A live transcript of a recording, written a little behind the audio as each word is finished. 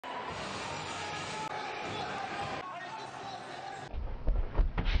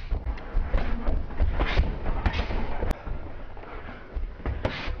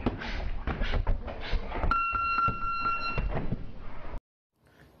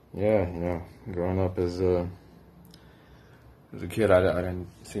Yeah, you know, growing up as a kid, I didn't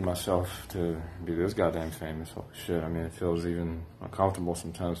see myself to be this goddamn famous. Holy shit, I mean, it feels even uncomfortable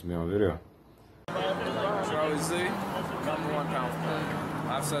sometimes to be on video. Charlie Z, number one pound for pound.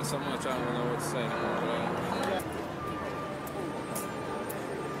 I've said so much, I don't know what to say anymore.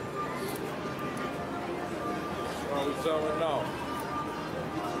 Charlie Zelenoff,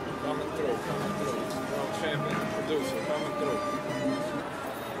 coming through. World champion, producer, coming through.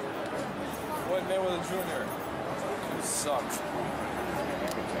 Floyd Mayweather Jr. You sucked.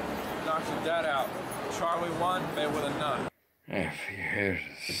 Knocked your dad out. Charlie won, Mayweather none. Yeah, for your hair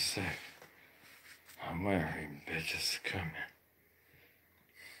is sick. I'm wearing bitches coming.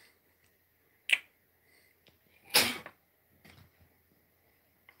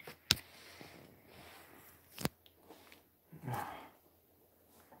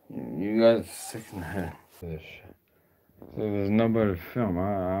 You got sick in the head. This shit. So there's nobody to film.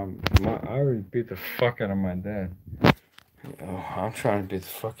 I already beat the fuck out of my dad. Oh, I'm trying to beat the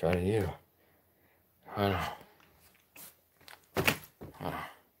fuck out of you. I know.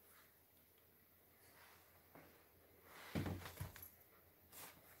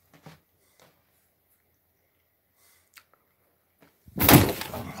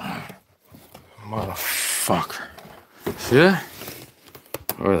 Motherfucker. See that?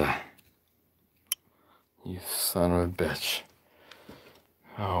 Look at that. You son of a bitch.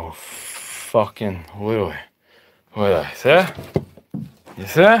 Oh, fucking literally. Look at that. See that? You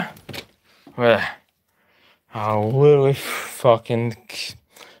see that? Look at that. Oh, literally fucking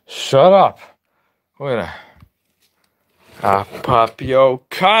shut up. Look at that. I pop your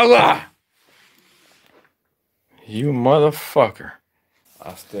collar. You motherfucker.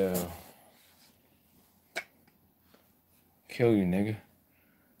 I still kill you, nigga.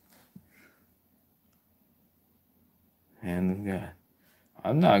 Hand of God.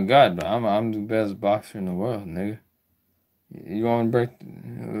 I'm not God, but I'm the best boxer in the world, nigga. You want to break?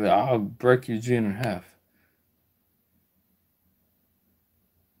 I'll break Eugene in half.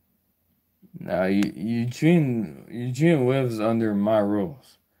 Now, Eugene lives under my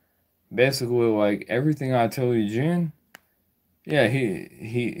rules. Basically, like everything I tell Eugene, yeah,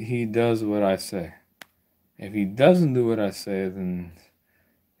 he does what I say. If he doesn't do what I say, then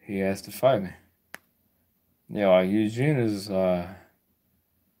he has to fight me. Yeah, like Eugene is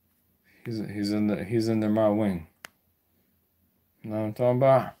he's under my wing. You know what I'm talking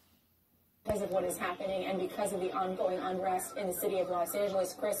about? Because of what is happening and because of the ongoing unrest in the city of Los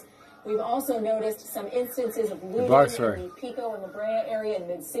Angeles, Chris, we've also noticed some instances of looting in the Pico and La Brea area in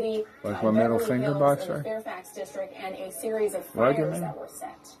Mid-City, like my middle finger box, in the Fairfax district, and a series of fires that were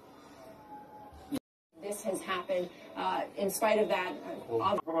set. This has happened. In spite of that,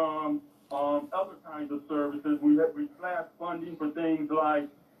 from other kinds of services, we slashed funding for things like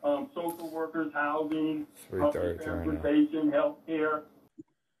social workers, housing, public transportation, health care.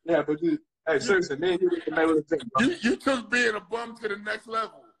 Yeah, but hey, seriously, man, you took being a bum to the next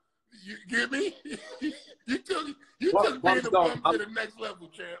level. You get me? you took being a bum to the next level,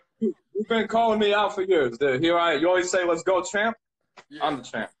 champ. You've been calling me out for years. Here I am. You always say, "Let's go, champ." Yeah. I'm the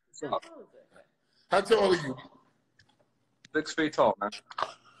champ. How tall are you? 6 feet tall, man.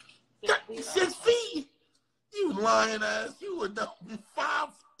 6 feet? You lying ass. You were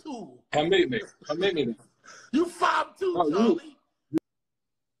 5'2". Come meet me. You 5'2", Charlie.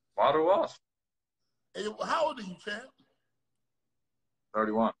 Water off. Hey, how old are you, champ?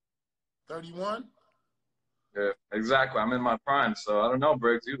 31. 31? Yeah, exactly. I'm in my prime, so I don't know,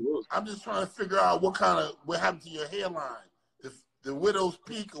 Briggs. You lose. I'm just trying to figure out what happened to your hairline. The widow's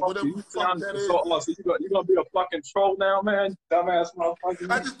peak or whatever the fuck that is. So you gonna be a fucking troll now, man? Dumbass motherfucker.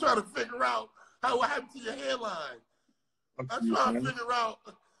 I just trying to figure out what happened to your hairline. I'm trying to figure out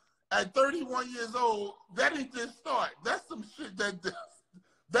at 31 years old, that didn't just start. That's some shit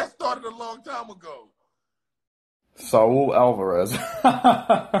that started a long time ago. Saul Alvarez.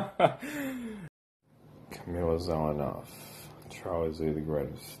 Camila Zelenoff. Charlie Z the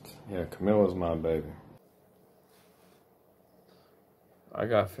greatest. Yeah, Camila's my baby. I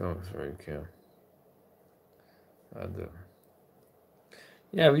got feelings for you, Kim. I do.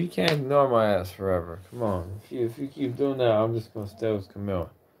 Yeah, but you can't ignore my ass forever. Come on. If you keep doing that, I'm just gonna stay with Camila.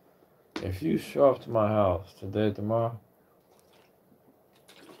 If you show up to my house today or tomorrow,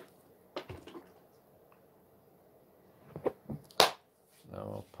 then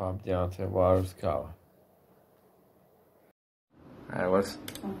we'll pop Deontay Wilder's collar. Hey,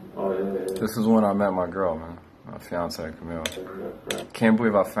 this is when I met my girl, man. My fiance, Camille. Can't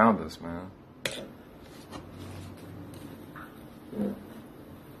believe I found this, man.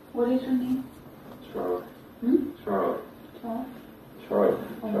 What is your name? Charlie. Hmm? Charlie. Charlie? Charlie.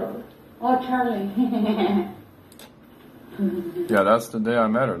 Oh, Charlie. Yeah, that's the day I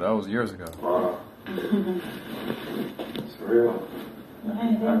met her. That was years ago. Wow. It's real. I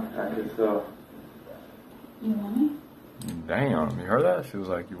could tell. You want it? Damn, you heard that? She was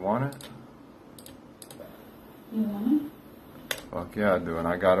like, you want it? You want it? Fuck yeah, I do, and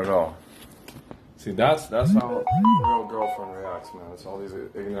I got it all. See, that's how a real girlfriend reacts, man. It's all these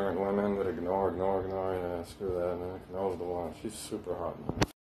ignorant women that ignore, yeah, screw that, man. Camilla's the one. She's super hot, man.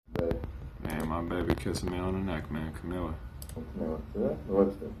 Babe. Man, my baby kissing me on the neck, man. Camilla. Camilla, see that?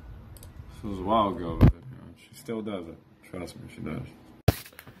 What's it? This was a while ago, but she still does it. Trust me, she does.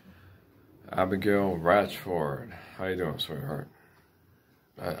 Abigail Ratchford. How you doing, sweetheart?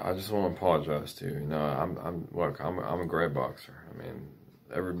 I just want to apologize to you. You know, I'm a great boxer. I mean,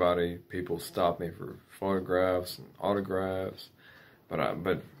 people stop me for photographs and autographs,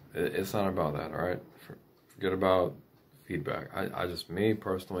 but it's not about that, all right? Forget about feedback. Me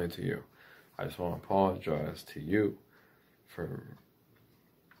personally to you, I just want to apologize to you for,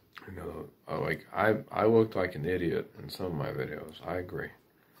 you know, like I looked like an idiot in some of my videos. I agree.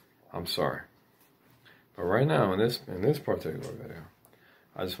 I'm sorry. But right now in this particular video,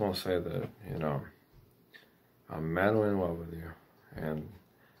 I just want to say that, you know, I'm madly in love with you, and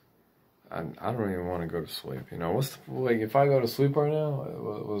I don't even want to go to sleep. You know, like if I go to sleep right now,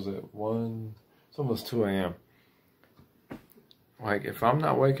 was it 1? It's almost 2 a.m. Like if I'm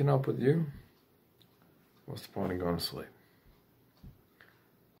not waking up with you, what's the point of going to sleep?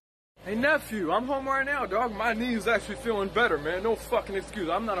 Hey nephew, I'm home right now, dog. My knee's actually feeling better, man. No fucking excuse.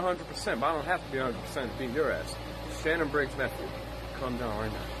 I'm not 100%, but I don't have to be 100% to beat your ass. Shannon Briggs' nephew. Calm down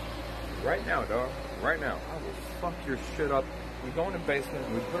right now. Right now, dog. Right now. I will fuck your shit up. We go in the basement,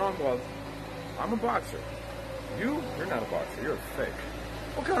 we put on gloves. I'm a boxer. You're not a boxer. You're a fake.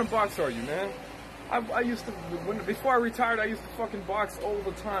 What kind of boxer are you, man? I used to, before I retired, I used to fucking box all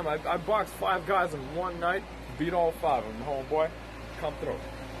the time. I boxed 5 guys in one night, beat all 5 of them, homeboy. Come through.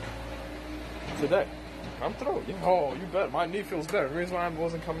 Today. Come through. Oh, you bet. My knee feels better. The reason why I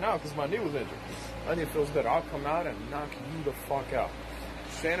wasn't coming out because my knee was injured. My knee feels better. I'll come out and knock you the fuck out.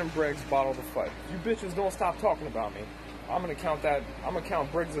 Shannon Briggs bottled the fight. You bitches don't stop talking about me. I'm gonna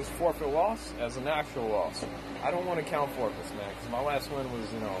count Briggs' forfeit loss as an actual loss. I don't want to count forfeits, man, because my last win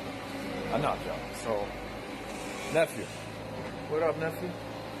was, you know, a knockout. So, nephew. What up, nephew?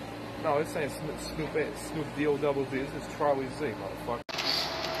 No, this ain't Snoop D-O-double-D. This is Charlie Z, motherfucker.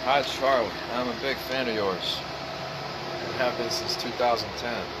 Hi, Charlie. I'm a big fan of yours. I have been since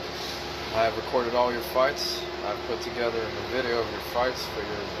 2010. I have recorded all your fights. I've put together a video of your fights for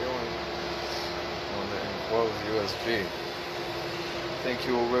your viewing on the enclosed USB. I think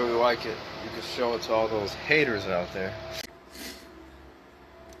you will really like it. You can show it to all those haters out there.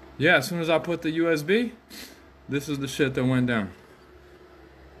 Yeah, as soon as I put the USB, this is the shit that went down.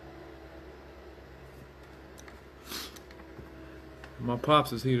 My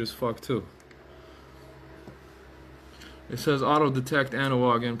pops is heat as fuck too. It says auto detect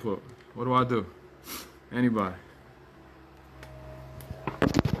analog input. What do I do? Anybody?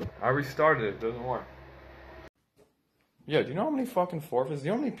 I restarted it. It doesn't work. Yeah, do you know how many fucking forfeits? Do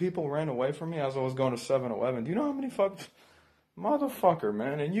you know how many people ran away from me as I was going to 7-Eleven? Do you know how many fucking motherfucker,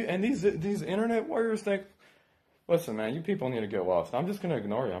 man? And these internet warriors think, listen, man, you people need to get lost. I'm just gonna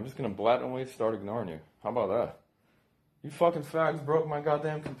ignore you. I'm just gonna blatantly start ignoring you. How about that? You fucking fags broke my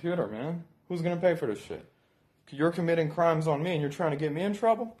goddamn computer, man. Who's gonna pay for this shit? You're committing crimes on me and you're trying to get me in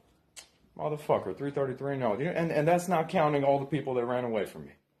trouble? Motherfucker, 333, no. And that's not counting all the people that ran away from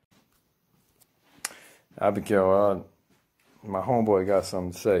me. Abigail, my homeboy got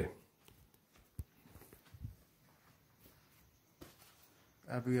something to say.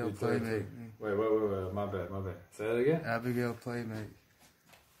 Abigail Playmate. Wait, my bad. Say that again? Abigail Playmate.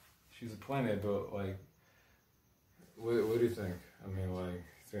 She's a playmate, but like, what do you think? I mean, like,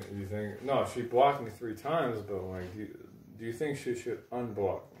 do you think, no, she blocked me 3 times, but like, do you think she should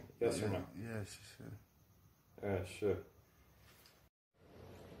unblock me? Yes or no? Yeah, she should. Yeah, she should.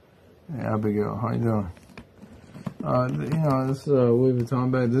 Hey, Abigail, how you doing? You know, this Louis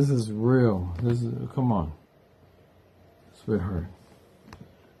Vuitton bag, this is real. Come on. Sweetheart.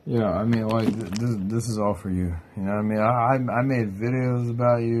 Yeah, I mean, like, this is all for you. You know what I mean? I made videos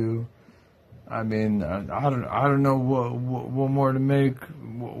about you. I mean, I don't know what more to make,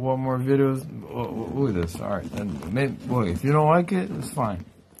 what more videos. Look at this. All right, then maybe, look, if you don't like it, it's fine.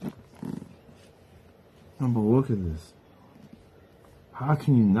 No, but look at this. How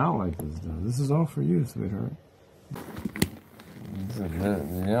can you not like this, though? This is all for you, sweetheart. You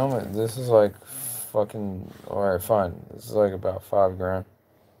know, this is like fucking, alright, fine. This is like about $5 grand.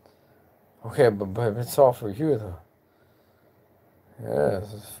 Okay, but it's all for you, though. Yeah,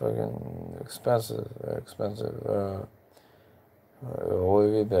 it's fucking expensive.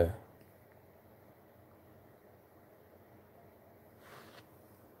 Louis Vuitton.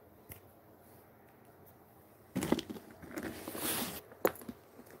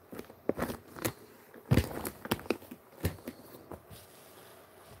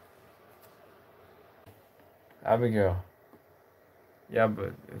 Abigail. Yeah,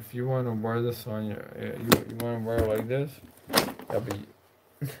 but if you want to wear this on your, you want to wear it like this, yeah, but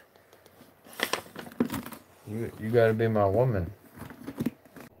you gotta be my woman.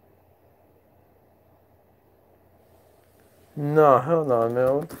 No, hell no,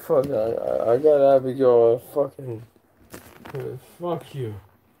 man. What the fuck? I got Abigail a fucking. Fuck you.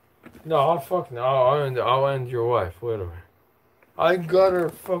 No, I'll end your wife, literally. I got her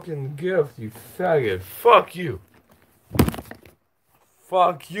fucking gift, you faggot. Fuck you.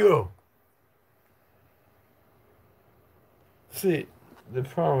 Fuck you. See, the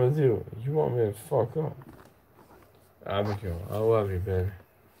problem with you want me to fuck up. Abigail, I love you, baby.